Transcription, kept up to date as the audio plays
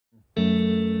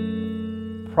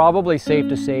probably safe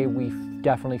to say we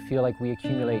definitely feel like we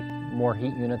accumulate more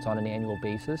heat units on an annual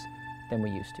basis than we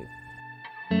used to.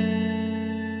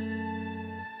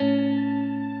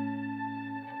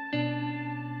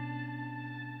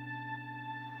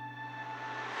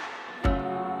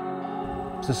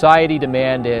 Society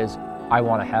demand is, I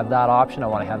want to have that option, I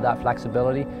want to have that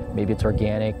flexibility. Maybe it's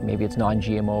organic, maybe it's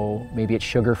non-GMO, maybe it's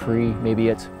sugar-free, maybe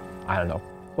it's, I don't know.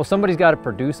 Well, somebody's got to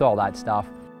produce all that stuff.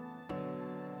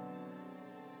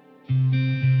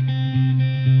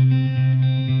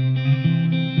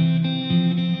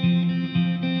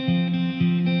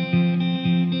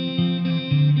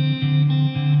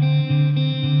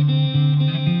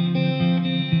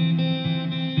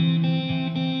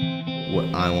 What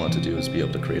I want to do is be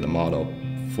able to create a model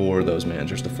for those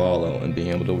managers to follow, and being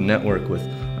able to network with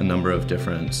a number of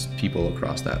different people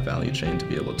across that value chain to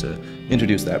be able to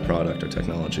introduce that product or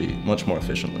technology much more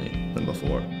efficiently than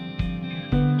before.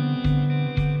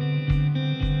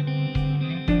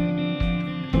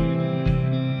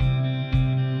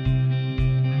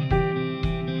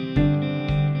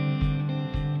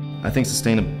 I think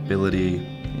sustainability,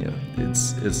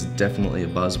 it's definitely a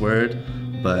buzzword,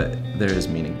 but there is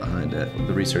meaning behind it.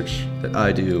 The research that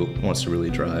I do wants to really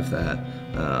drive that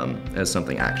as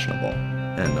something actionable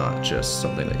and not just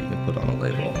something that you can put on a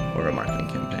label or a marketing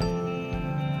campaign.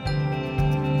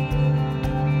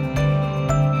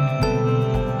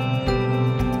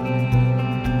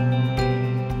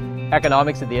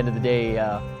 Economics at the end of the day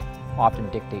often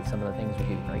dictate some of the things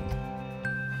we do, right?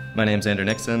 My name's Andrew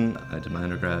Nixon. I did my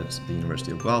undergrad at the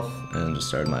University of Guelph and just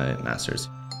started my master's.